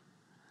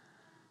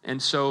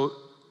 And so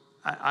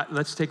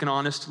let's take an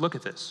honest look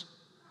at this.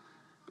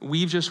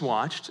 We've just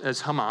watched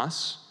as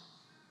Hamas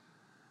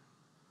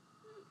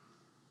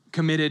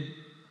committed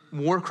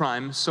war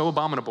crimes so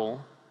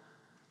abominable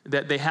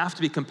that they have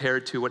to be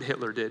compared to what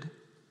Hitler did.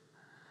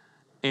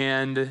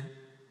 And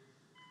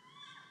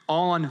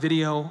all on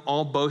video,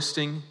 all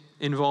boasting,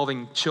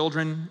 involving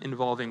children,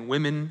 involving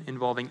women,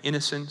 involving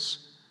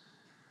innocents.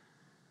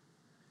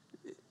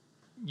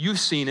 You've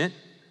seen it.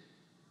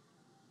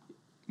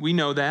 We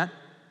know that.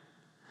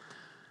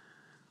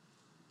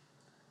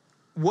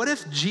 What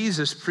if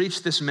Jesus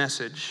preached this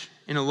message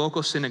in a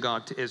local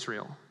synagogue to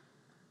Israel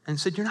and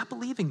said, you're not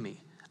believing me.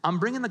 I'm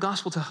bringing the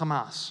gospel to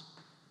Hamas.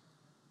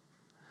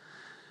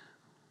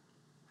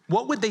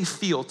 What would they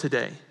feel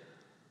today?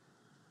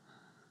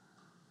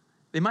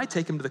 They might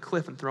take him to the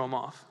cliff and throw him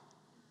off.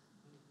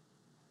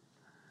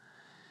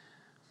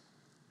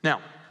 Now,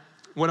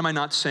 what am I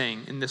not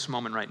saying in this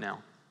moment right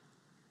now?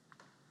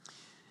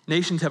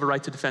 Nations have a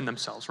right to defend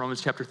themselves.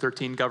 Romans chapter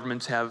 13,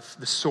 governments have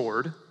the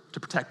sword to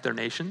protect their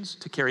nations,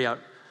 to carry out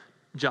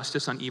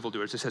justice on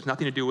evildoers. This has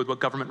nothing to do with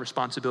what government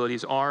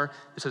responsibilities are.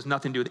 This has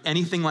nothing to do with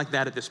anything like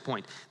that at this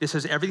point. This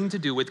has everything to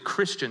do with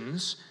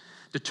Christians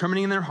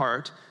determining in their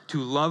heart to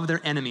love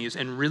their enemies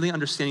and really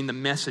understanding the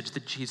message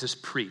that Jesus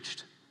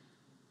preached.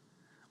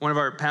 One of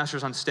our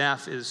pastors on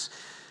staff is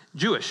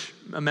Jewish,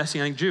 a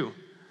Messianic Jew.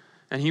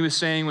 And he was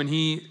saying when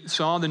he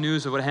saw the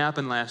news of what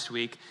happened last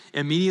week,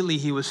 immediately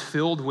he was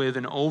filled with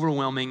an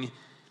overwhelming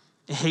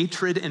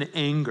hatred and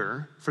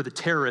anger for the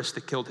terrorists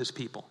that killed his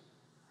people.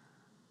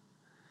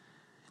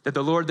 That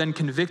the Lord then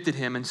convicted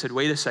him and said,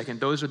 wait a second,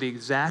 those are the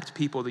exact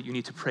people that you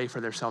need to pray for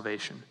their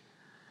salvation.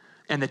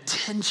 And the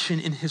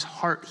tension in his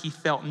heart he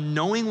felt,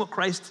 knowing what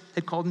Christ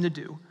had called him to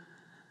do,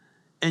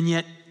 and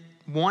yet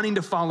wanting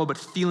to follow, but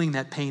feeling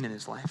that pain in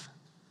his life.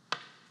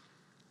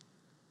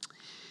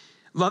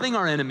 Loving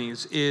our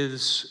enemies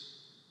is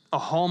a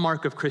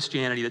hallmark of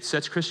Christianity that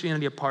sets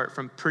Christianity apart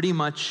from pretty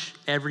much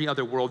every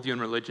other worldview and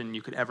religion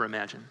you could ever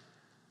imagine.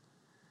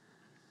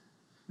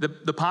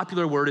 The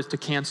popular word is to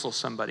cancel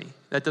somebody.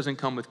 That doesn't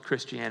come with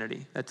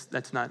Christianity.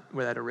 That's not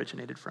where that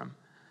originated from.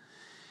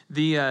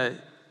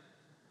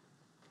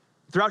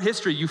 Throughout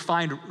history, you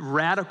find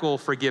radical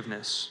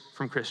forgiveness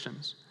from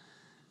Christians.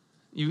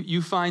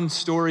 You find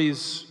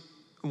stories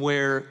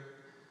where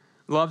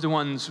loved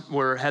ones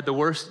had the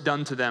worst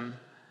done to them,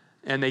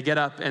 and they get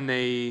up and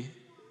they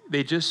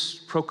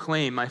just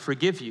proclaim, I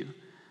forgive you.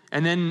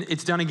 And then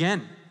it's done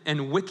again,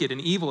 and wicked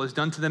and evil is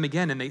done to them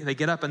again, and they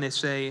get up and they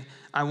say,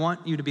 I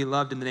want you to be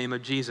loved in the name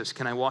of Jesus.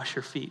 Can I wash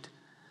your feet?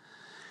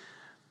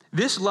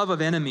 This love of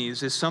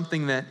enemies is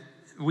something that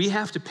we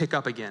have to pick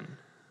up again.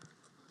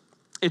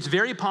 It's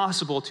very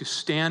possible to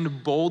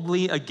stand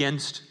boldly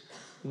against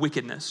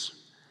wickedness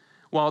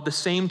while at the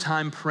same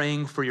time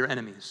praying for your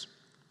enemies.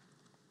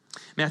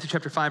 Matthew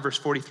chapter 5, verse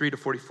 43 to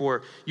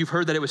 44, you've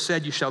heard that it was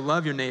said, you shall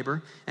love your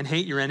neighbor and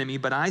hate your enemy,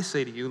 but I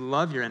say to you,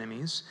 love your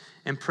enemies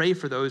and pray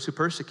for those who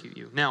persecute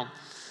you. Now,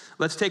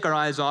 let's take our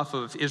eyes off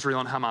of Israel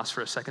and Hamas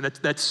for a second.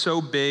 That's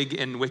so big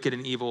and wicked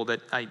and evil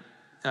that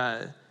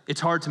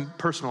it's hard to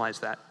personalize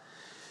that.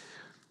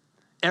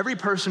 Every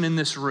person in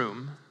this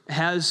room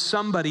has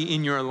somebody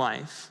in your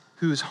life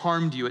who's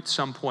harmed you at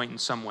some point in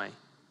some way.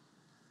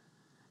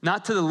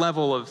 Not to the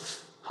level of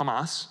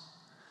Hamas,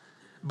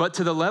 but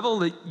to the level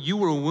that you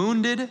were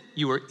wounded,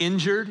 you were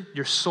injured,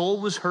 your soul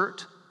was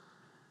hurt,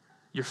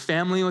 your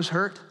family was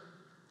hurt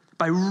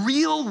by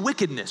real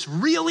wickedness,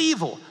 real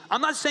evil.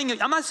 I'm not saying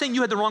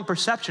you had the wrong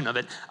perception of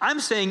it.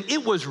 I'm saying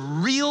it was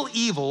real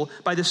evil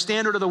by the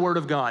standard of the Word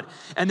of God.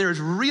 And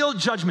there's real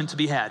judgment to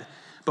be had.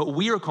 But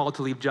we are called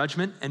to leave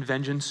judgment and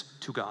vengeance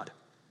to God.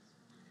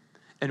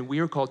 And we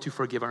are called to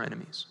forgive our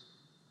enemies.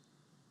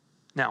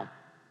 Now,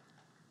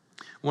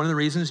 one of the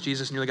reasons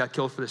Jesus nearly got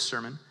killed for this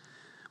sermon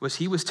was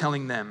he was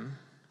telling them,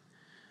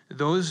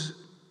 those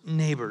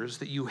neighbors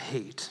that you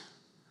hate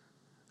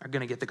are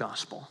going to get the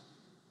gospel.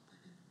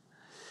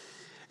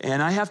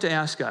 And I have to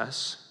ask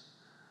us,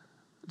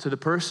 to the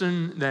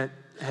person that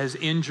has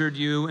injured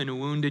you and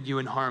wounded you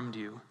and harmed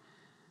you,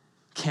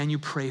 can you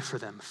pray for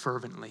them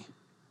fervently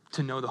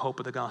to know the hope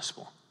of the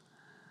gospel?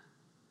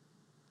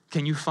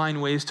 Can you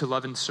find ways to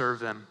love and serve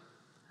them?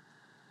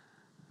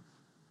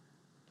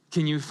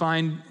 Can you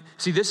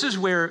see, this is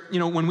where,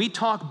 when we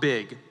talk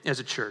big as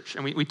a church,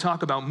 and we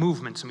talk about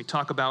movements, and we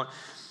talk about,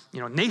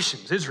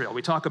 nations, Israel,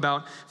 we talk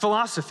about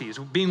philosophies,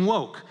 being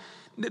woke,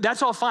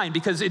 that's all fine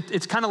because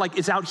it's kind of like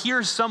it's out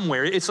here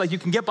somewhere. It's like you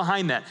can get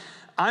behind that.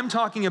 I'm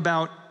talking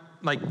about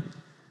like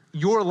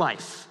your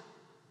life,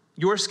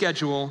 your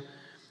schedule,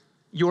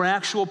 your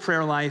actual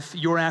prayer life,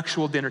 your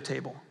actual dinner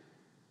table.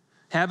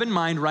 Have in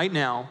mind right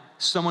now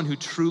someone who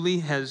truly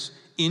has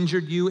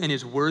injured you and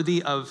is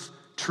worthy of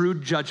true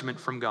judgment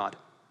from God.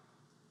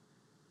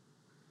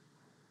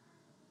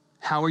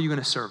 How are you going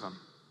to serve them?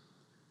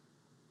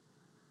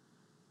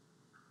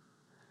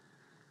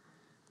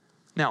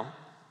 Now,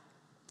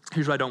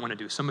 here's what I don't want to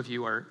do. Some of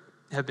you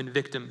have been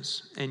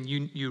victims, and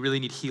you really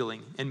need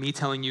healing. And me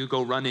telling you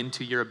go run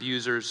into your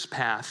abuser's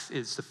path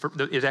is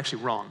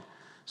actually wrong.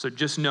 So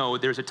just know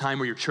there's a time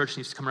where your church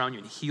needs to come around you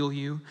and heal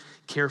you,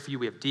 care for you.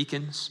 We have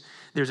deacons.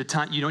 There's a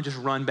time you don't just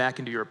run back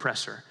into your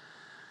oppressor.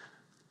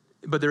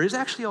 But there is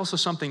actually also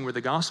something where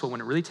the gospel,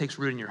 when it really takes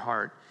root in your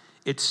heart,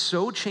 it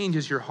so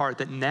changes your heart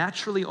that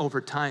naturally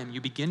over time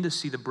you begin to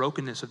see the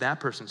brokenness of that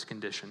person's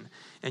condition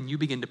and you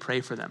begin to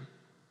pray for them.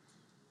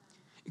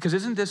 Because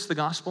isn't this the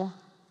gospel?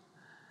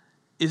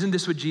 Isn't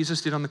this what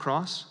Jesus did on the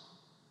cross?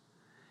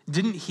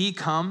 Didn't he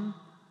come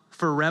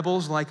for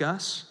rebels like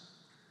us?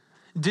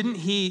 Didn't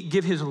he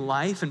give his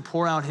life and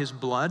pour out his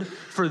blood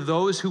for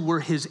those who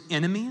were his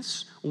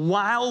enemies?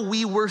 While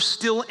we were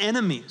still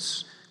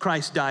enemies,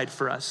 Christ died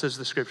for us, says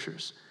the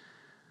scriptures.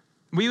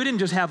 We didn't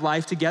just have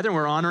life together and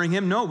we're honoring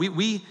him. No,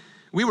 we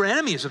were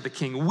enemies of the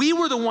king. We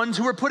were the ones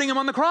who were putting him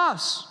on the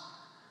cross.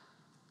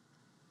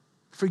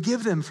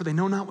 Forgive them, for they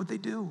know not what they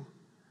do.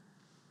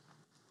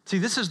 See,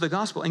 this is the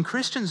gospel. And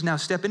Christians now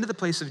step into the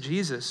place of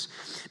Jesus,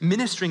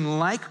 ministering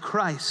like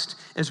Christ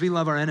as we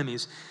love our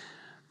enemies.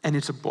 And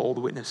it's a bold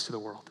witness to the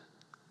world.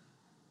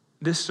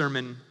 This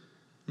sermon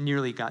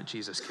nearly got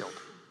Jesus killed.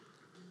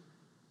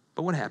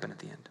 But what happened at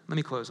the end? Let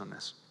me close on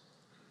this.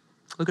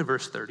 Look at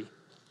verse 30.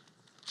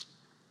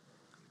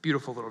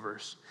 Beautiful little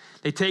verse.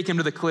 They take him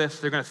to the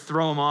cliff. They're going to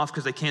throw him off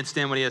because they can't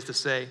stand what he has to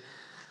say.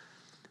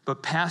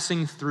 But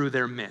passing through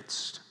their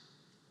midst,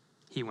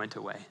 he went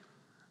away.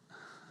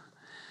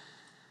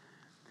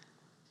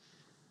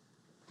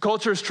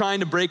 Culture is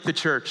trying to break the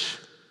church.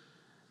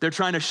 They're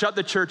trying to shut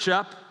the church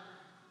up.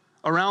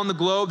 Around the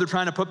globe, they're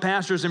trying to put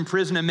pastors in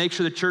prison and make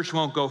sure the church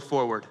won't go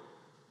forward.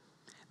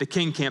 The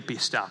king can't be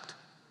stopped.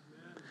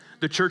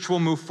 The church will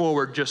move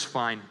forward just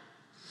fine.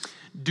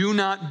 Do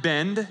not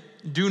bend,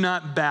 do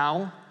not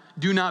bow,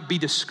 do not be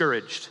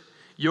discouraged.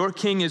 Your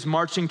king is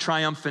marching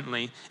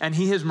triumphantly, and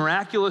he has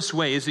miraculous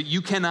ways that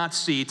you cannot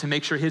see to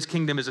make sure his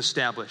kingdom is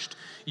established.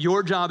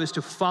 Your job is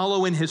to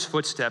follow in his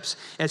footsteps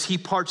as he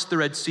parts the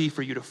Red Sea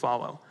for you to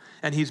follow.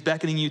 And he's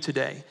beckoning you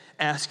today,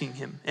 asking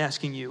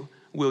you,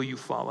 will you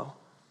follow?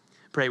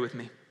 Pray with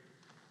me.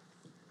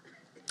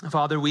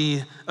 Father,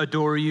 we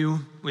adore you.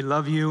 We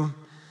love you.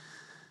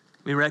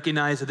 We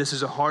recognize that this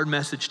is a hard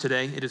message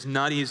today. It is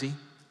not easy.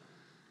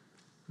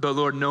 But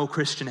Lord, no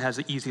Christian has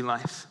an easy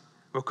life.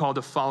 We're called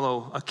to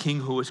follow a king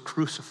who was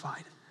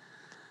crucified.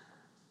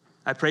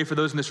 I pray for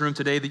those in this room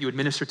today that you would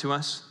minister to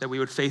us, that we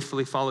would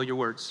faithfully follow your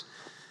words,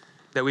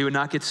 that we would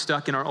not get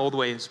stuck in our old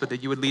ways, but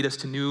that you would lead us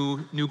to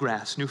new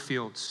grass, new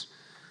fields,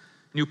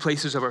 new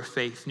places of our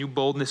faith, new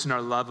boldness in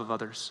our love of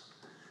others.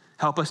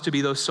 Help us to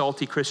be those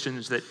salty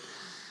Christians that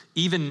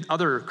even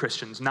other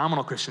Christians,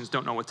 nominal Christians,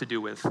 don't know what to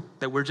do with,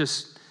 that we're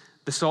just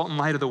the salt and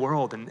light of the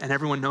world and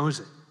everyone knows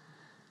it.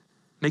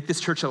 Make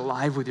this church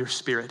alive with your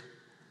Spirit,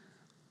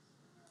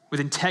 with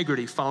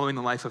integrity following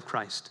the life of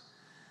Christ.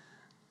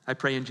 I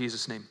pray in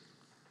Jesus' name.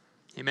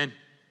 Amen.